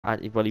Well,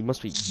 he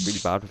must be really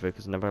bad with it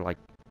because I never like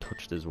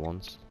touched his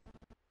once.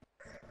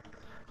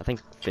 I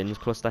think Finn's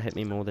cluster hit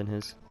me more than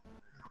his.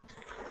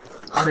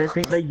 I don't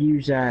think they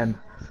use hack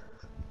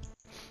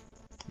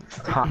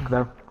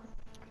though.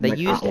 They Like,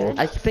 use. at all.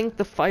 I think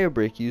the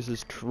Firebreak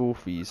uses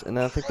trophies, and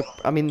then I think the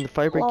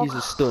Firebreak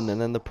uses stun, and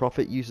then the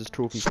Prophet uses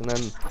trophies, and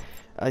then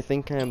I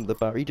think the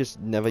Barry just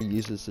never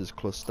uses his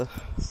cluster.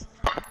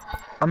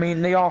 I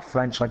mean, they are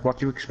French. Like, what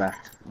do you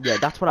expect? Yeah,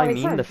 that's what Are I they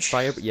mean. The French?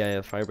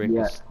 Firebreak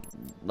Yeah. is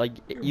like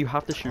you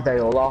have to shoot They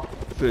all are.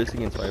 first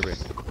against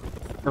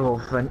Firebreak. They're all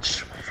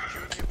French.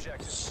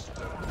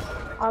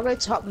 I'll go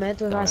top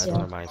mid with I don't ICR.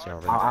 have my ICR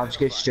already. I'll just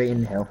go straight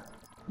in the hill.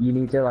 You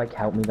need to like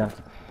help me there.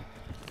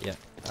 Yeah,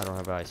 I don't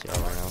have an ICR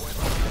right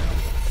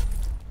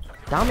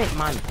now. Damn it,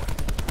 man!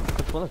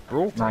 Which one is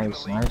broke?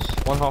 Nice.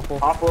 One half full.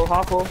 Half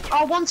full.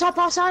 Oh, one top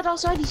outside,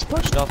 he's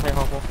pushed. I'll take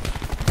half full.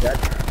 Dead.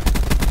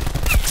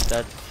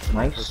 Dead.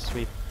 Nice. Just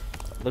sweep.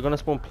 They're gonna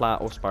spawn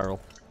plat or spiral.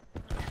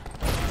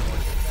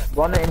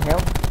 One in hill.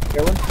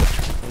 Killing.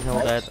 In hill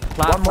Nice. dead.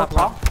 Plat, One more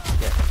plat.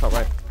 Yeah, top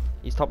right.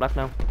 He's top left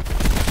now.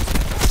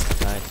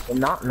 Nice.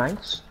 And that,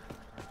 nice.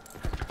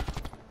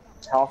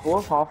 It's half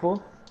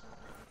full.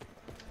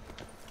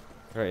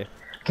 Right here.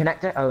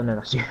 Connector. Oh no,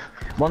 that's you.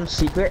 One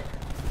secret.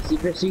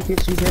 Secret.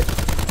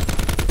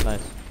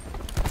 Nice.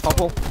 Half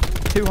full.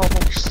 Two half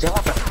full. Still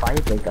have a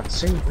Firebreak. That's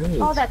so weird.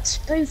 Oh, that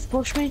spoof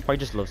pushed me. Probably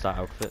just loves that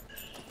outfit.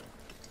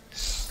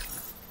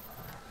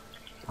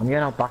 I'm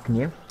going out back in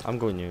you. I'm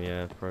going you,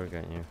 yeah, probably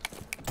getting you.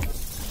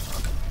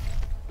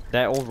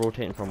 They're all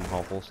rotating from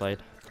half full side.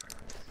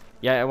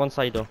 Yeah, one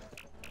side though.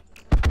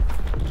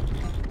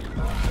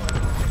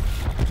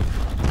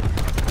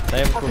 They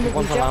have a trophy.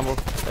 One's on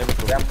Lambo. They have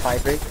a We have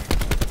trophy.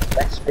 Firebreak.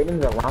 They're spinning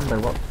the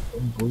Lambo.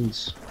 What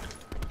boys?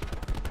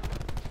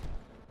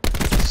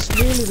 It's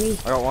really weak.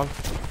 I got one.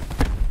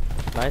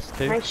 Nice,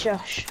 two. Nice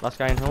Josh. Last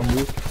guy in hill. I'm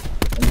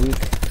weak.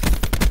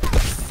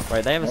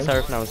 Right, they have a Nice.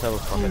 Seraph now instead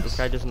of a Prophet. This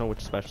guy doesn't know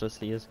which specialist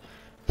he is.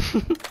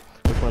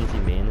 Which one's he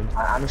maining?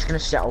 I'm just gonna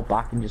settle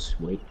back and just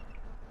wait.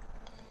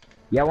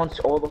 Yeah, once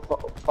all the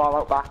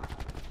fallout back,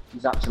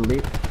 he's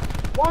actually.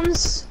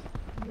 One's...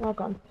 Oh,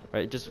 gone.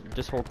 Right, just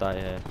hold that,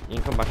 yeah. You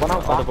can come back. One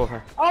out back. Above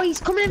her. Oh, he's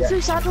coming in Yeah.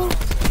 through saddle.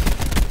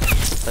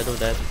 Saddle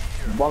dead.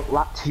 One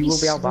lap, two will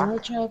be out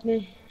back. Tried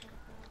me.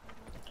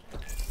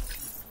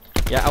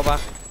 Yeah, out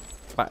back.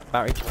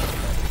 Battery.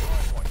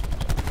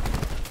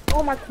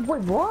 Oh my...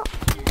 Wait, what?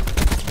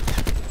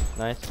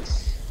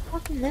 Nice.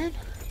 Fucking man.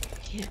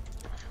 Yeah.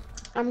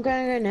 I'm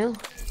gonna go now.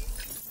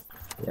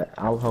 Yeah,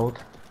 I'll hold.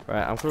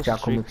 Right, I'm close Yeah, to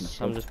I'll come with streaks.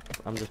 you.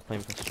 I'm just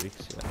playing for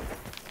streaks, yeah.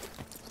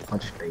 I'll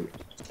just bait.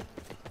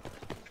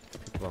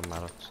 People are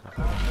mad at us.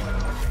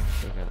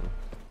 Look at them.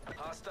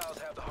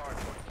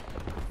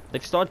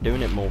 They've started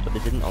doing it more, but they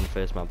didn't on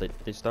first map.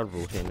 They started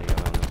rotating again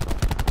around them.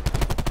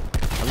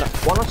 I'm not.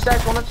 One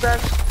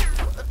upstairs.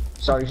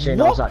 Sorry, Shane,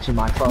 that was actually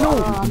my fault. No,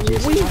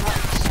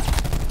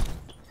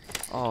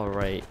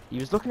 Alright. He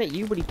was looking at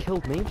you, but he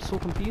killed me. It was so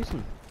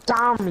confusing.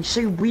 Damn, he's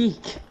so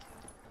weak.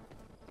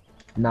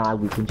 Nah,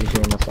 we can just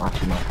Shane, that's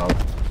actually my fault.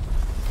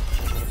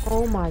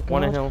 Oh my god.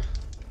 One in hill.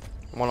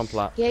 One on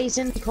plat. Yeah, he's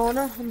in the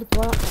corner on the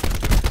block.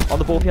 On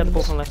the both, yeah, the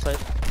both on left side.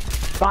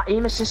 That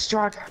aim assist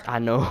drag. I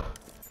know.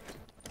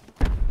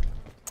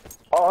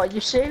 Oh, are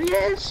you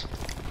serious?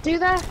 Do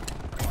that.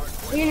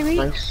 Really weak.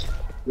 Nice.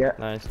 Yeah,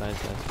 Nice.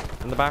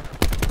 In the back.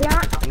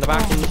 Yeah. In the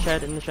back, Oh.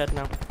 in the shed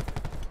now.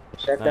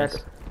 shed Nice.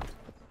 dead.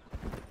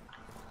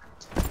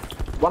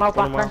 One out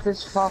One back more.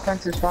 far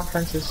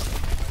fences.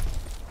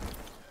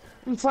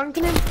 I'm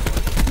flanking him.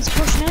 He's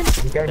pushing in.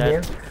 I'm going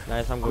Dead. here.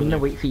 Nice, I'm I'm going gonna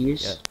you. wait for you.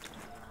 Yeah.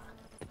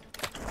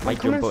 I'm My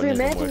coming jump through button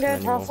mid isn't and working going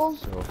anymore, powerful.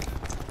 so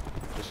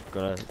just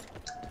gotta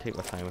take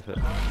my time with it.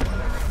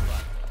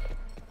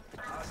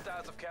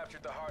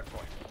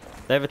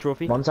 They have a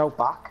trophy. One's out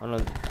back. Oh no,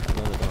 they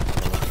don't.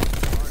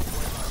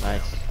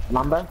 Nice.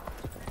 Lambo.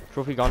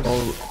 Trophy gone. Oh,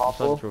 Outside the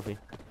awful. trophy.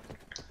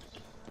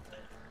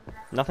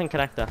 Nothing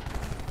connector.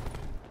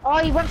 Oh,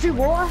 he went through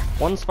water.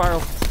 One spiral.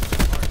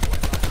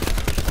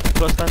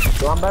 Plus that.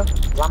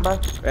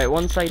 Lambo. Right,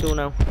 one side door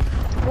now.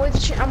 I'm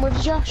with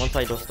you, Josh. One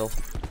side door still.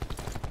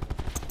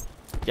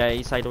 Yeah,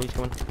 he's side door, he's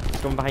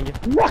coming behind you.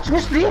 What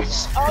was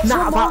this? Oh,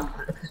 Nah, someone.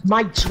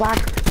 my swag.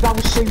 That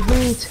was so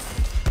weird.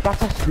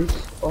 That's a freak.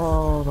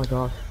 Oh my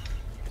god.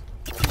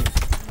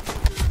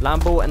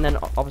 Lambo and then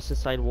opposite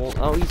side wall.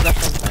 Oh, he's left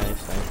hand.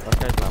 Nice. That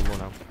guy's Lambo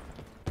now.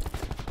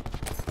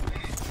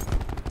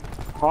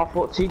 Half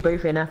foot two,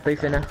 both in there.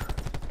 Pushing.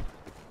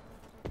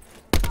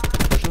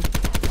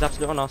 He's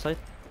absolutely on our side.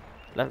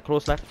 Left,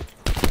 close left.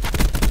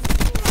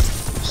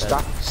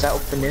 Stack, set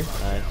up for new.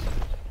 Nice.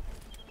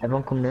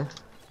 Everyone come new.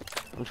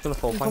 I'm just gonna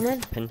fall I'm flank.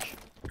 coming. Pinch.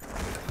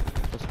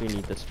 Plus we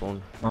need this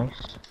spawn.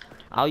 Nice.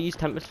 I'll use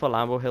Tempest for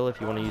Lambo Hill if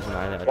you want to use an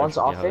island. One's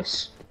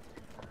office.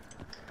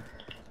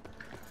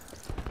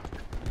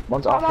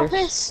 One's Oh,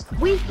 office.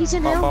 Weak, he's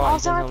in hill.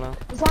 Outside.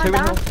 He's lying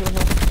down. Two in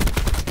hill.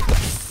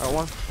 Alright,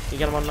 one. You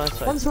get him on the nice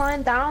side. One's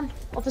lying down.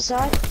 Other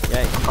side.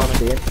 Yeah, he's Can't coming.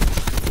 see it.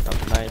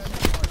 Oh,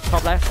 nice.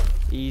 Top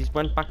left. He's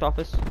went back to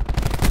office.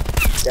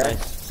 Yeah.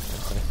 Nice.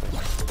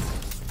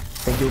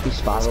 think you'll be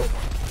spiral.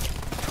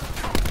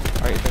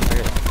 Alright,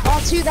 then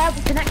Oh, two there.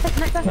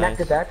 Connector. Nice.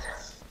 Connector dead.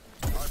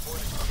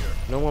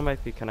 no one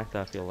might be connected,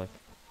 I feel like.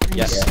 Yeah,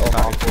 Yes, oh,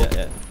 Barry, half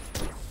yeah.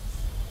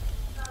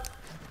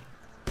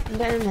 I'm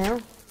getting him now.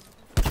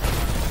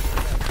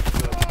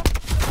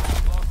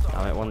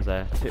 Alright, one's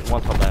there.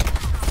 One top there.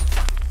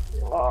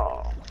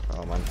 Oh.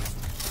 Oh man.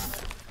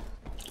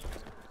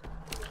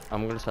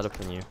 I'm gonna set up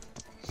for you.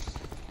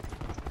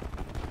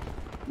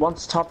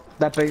 One's top,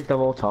 they're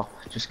all top.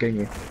 Just go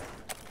new.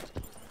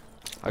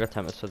 I got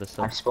tempers for this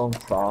I stuff.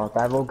 spawned far.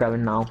 They're all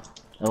going now.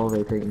 They're all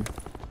rotating.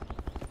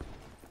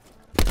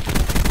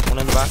 One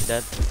in the back,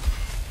 dead.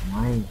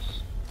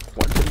 Nice.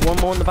 One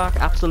more in the back,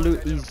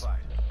 absolute.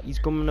 He's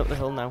coming up the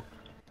hill now.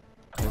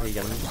 Okay, you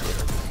get him.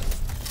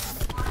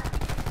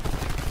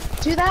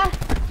 Two there.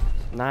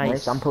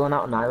 Nice. I'm pulling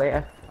out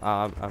Annihilator.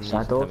 I'm Side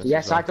using door. tempers Yeah,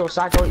 as well.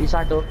 side door, you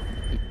side door.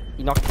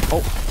 He knocked. Oh,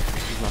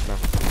 he's knocked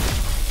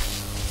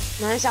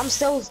now. Nice. I'm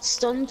still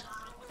stunned.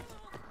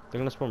 They're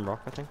gonna spawn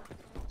rock, I think.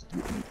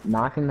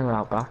 Nah, I think they're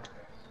out back.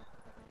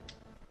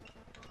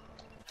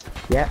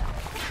 Yeah.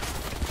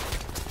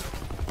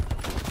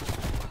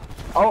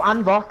 Oh,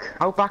 and rock.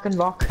 Out back and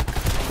rock.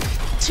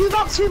 Two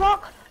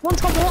rock.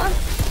 One's got water.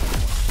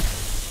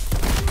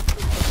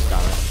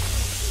 Damn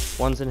it.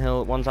 One's in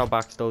hill, one's out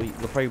back still. They're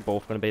probably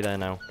both gonna be there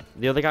now.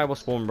 The other guy will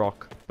spawn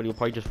rock, but he'll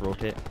probably just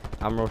rotate.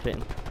 I'm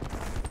rotating.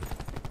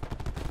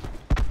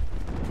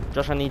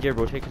 Josh, I need you to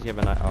rotate because you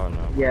have a. Oh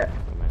no. Yeah.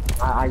 Oh, man.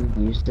 I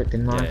used it,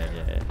 didn't I?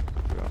 Yeah.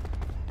 Forgot.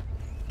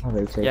 I'll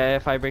rotate. Yeah,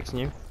 fire breaks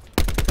new.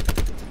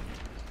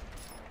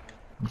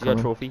 He's got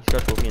a trophy. He's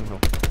got a trophy in hill.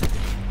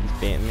 He's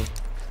baiting me.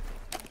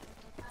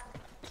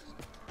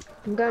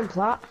 I'm going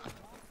plat.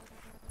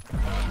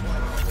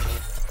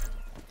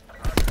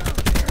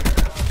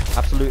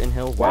 Absolute in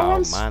hill. Wow,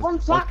 one's, man.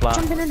 One's flat. flat.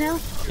 Jumping in hill.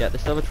 Yeah, they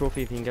still have a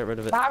trophy if you can get rid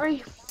of it.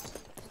 Battery.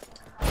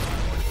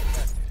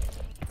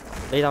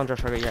 Lay down,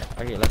 Josh. I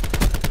get you left.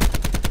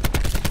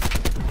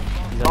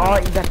 He's Oh,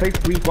 in they're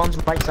both weak. One's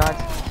on the right side.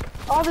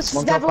 Oh, there's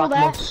One's several out back,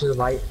 there. one's to the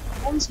right.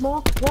 One's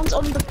more. One's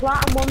under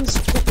plat and one's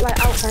like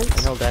out in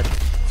fence. hill dead.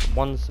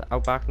 One's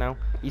out back now.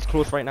 He's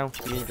close right now.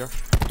 You need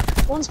Josh.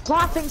 One's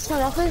plat. I think it's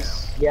my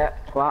office. Yeah,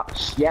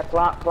 plat. Yeah,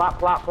 plat.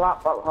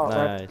 Oh,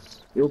 right.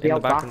 Nice. You'll be In the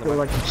out back, back, in the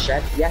or back. like in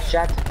shed. Yeah,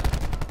 shed.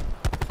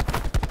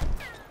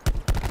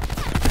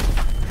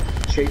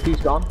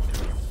 Trophy's gone.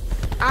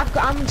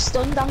 I'm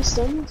stunned. I'm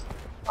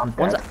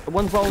One's dead.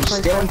 one's well He's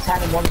still in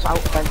 10 and one's out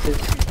fences.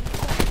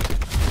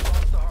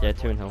 Yeah,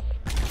 two in hill.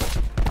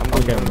 I'm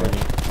going Okay, new. I'm I'm going new.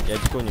 Yeah,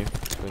 just go new.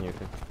 Just go new.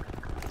 Okay.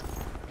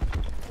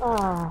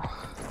 Oh.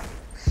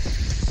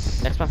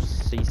 Next map's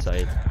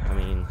seaside. I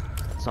mean,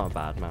 it's not a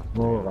bad map. to be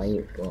More honest.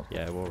 right, but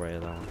Yeah, we'll rate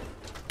that one.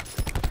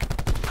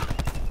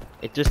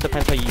 It just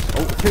depends how you.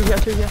 Oh, two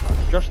here.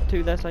 Josh,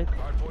 two their side.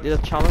 The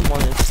challenge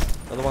one is.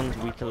 The other one's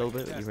weak a little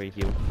bit, but you already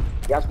heal.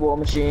 he has war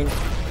machine.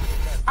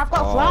 I've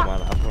got Oh flat.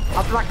 man, I've got.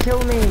 How did that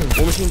kill me?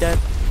 War machine dead.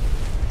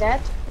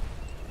 Dead.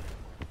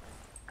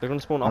 They're gonna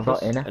spawn I've got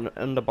office inner. and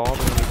under bar. They're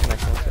gonna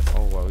connect us.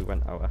 Oh well, we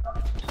went out.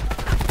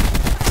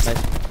 Nice. I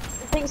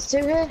think it's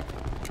two here.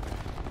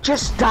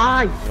 Just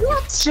die!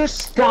 What?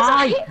 Just There's a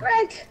die! hit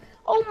reg.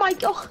 Oh my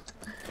god.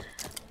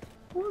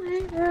 What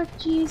hit reg?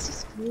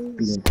 Jesus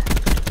Christ.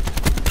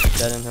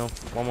 Dead in hill.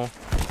 One more.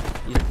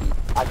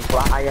 I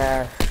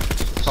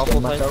Top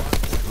stunned side.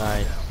 myself.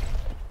 Nice.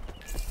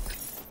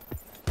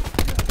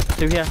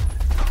 Two here.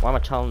 Why am I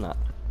challenging that?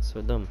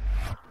 So dumb.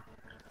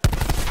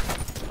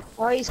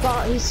 Oh, he's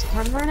got his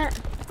camera in it.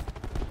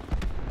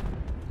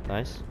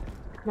 Nice.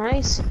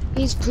 Nice.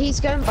 He's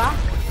going back.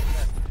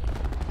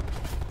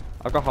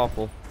 I've got half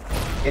full.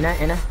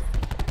 Inner.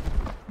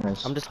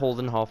 Nice. I'm just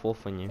holding half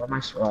wolf on you. What am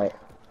I right?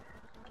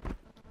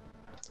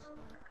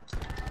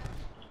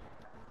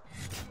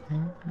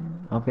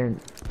 I'll get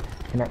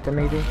connector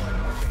maybe.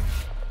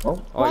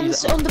 Oh, Oh,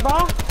 One's he's under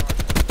bar.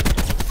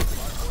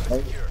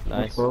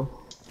 nice. Cool.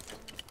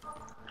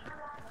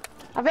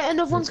 I bet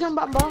another one's going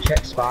back bar.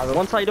 Check spiral.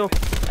 One side up.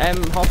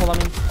 Half full. I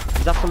mean,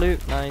 he's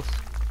absolute. Nice.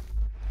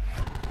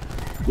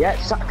 Yeah,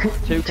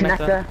 Two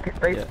connector.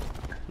 connector. Yeah.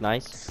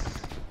 Nice.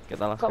 Get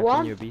that last Got guy one.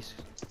 from your beast.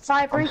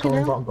 Fire I'm breaking still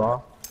now. bottom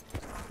bar.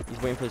 He's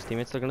waiting for his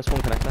teammates. They're gonna spawn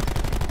connector.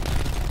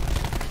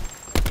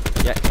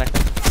 Yeah,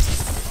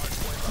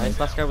 connector. Nice.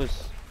 Last guy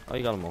was. Oh,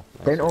 you got them all.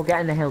 Nice. Don't all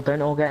get in the hill.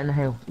 Don't all get in the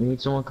hill. We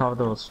need someone cover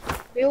those.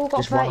 We all got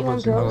Just one of 31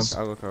 us in kills.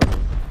 I'll go cover him.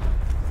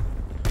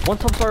 One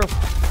top spiral.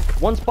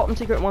 One's bottom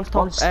secret. One's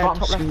top. One's bottom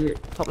top left.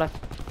 secret. Top left.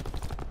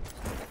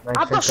 Nice,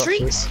 I've got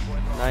streaks. streaks.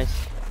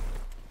 Nice.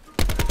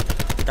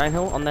 Guy in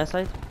hill on their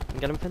side. Can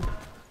get him Finn.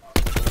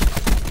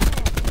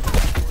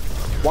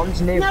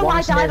 One's new. No, I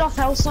one's died new. off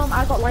Hellstorm.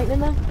 I got lightning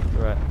there.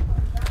 Right.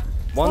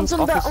 One's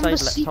on the- office on the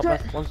side, top secret.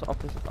 left. One's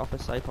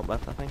office side, top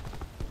left, I think.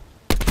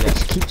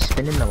 Just keep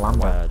spinning the lamp.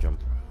 Where I jump.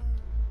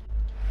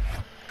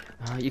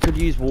 You could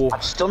use war.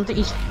 I've stunned it.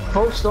 He's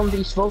full stunned.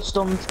 He's full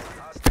stunned.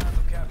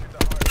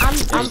 I'm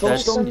He's full dead.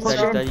 stunned He's as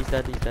dead. well. He's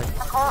dead. He's dead.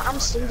 I'm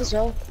stunned as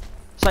well.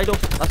 Side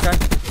up. Last guy.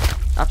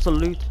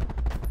 Absolute.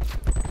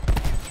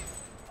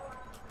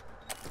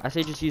 I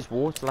say just use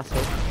war. It's the last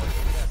hope.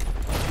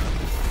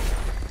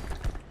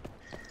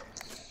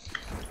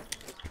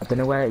 don't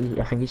know where he,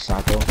 I think he's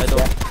sad though. I don't.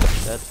 Yeah.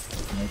 Dead.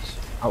 Nice.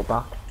 Out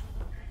back.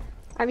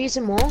 I'm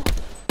using more.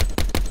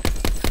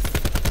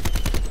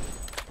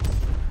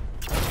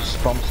 Just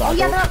from Oh side.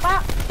 yeah, they're at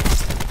back.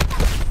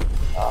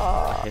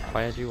 I hit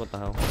fired you. What the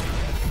hell?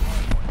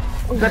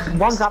 But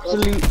one's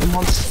absolutely.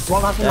 One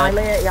has an eye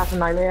layer. He has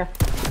an eye layer.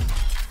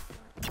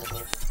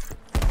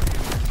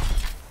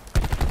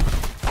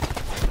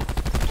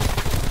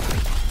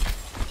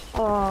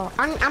 Oh,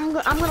 I'm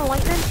gonna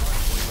lightning.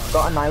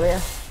 Got an eye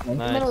layer. I'm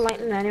Nice. gonna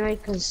lightning anyway,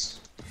 cause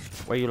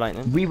Where are you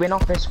lightning? We win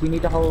off this. We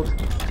need to hold.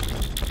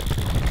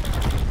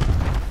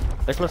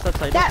 They're close that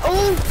side.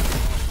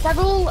 they're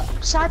all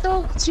side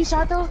door, 2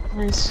 side door.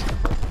 Nice.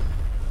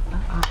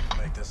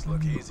 Make this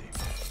look easy.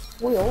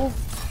 We all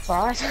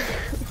tried.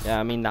 Yeah,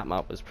 I mean that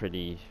map was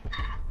pretty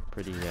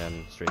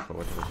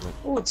straightforward, wasn't it?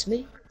 Oh, it's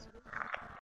me.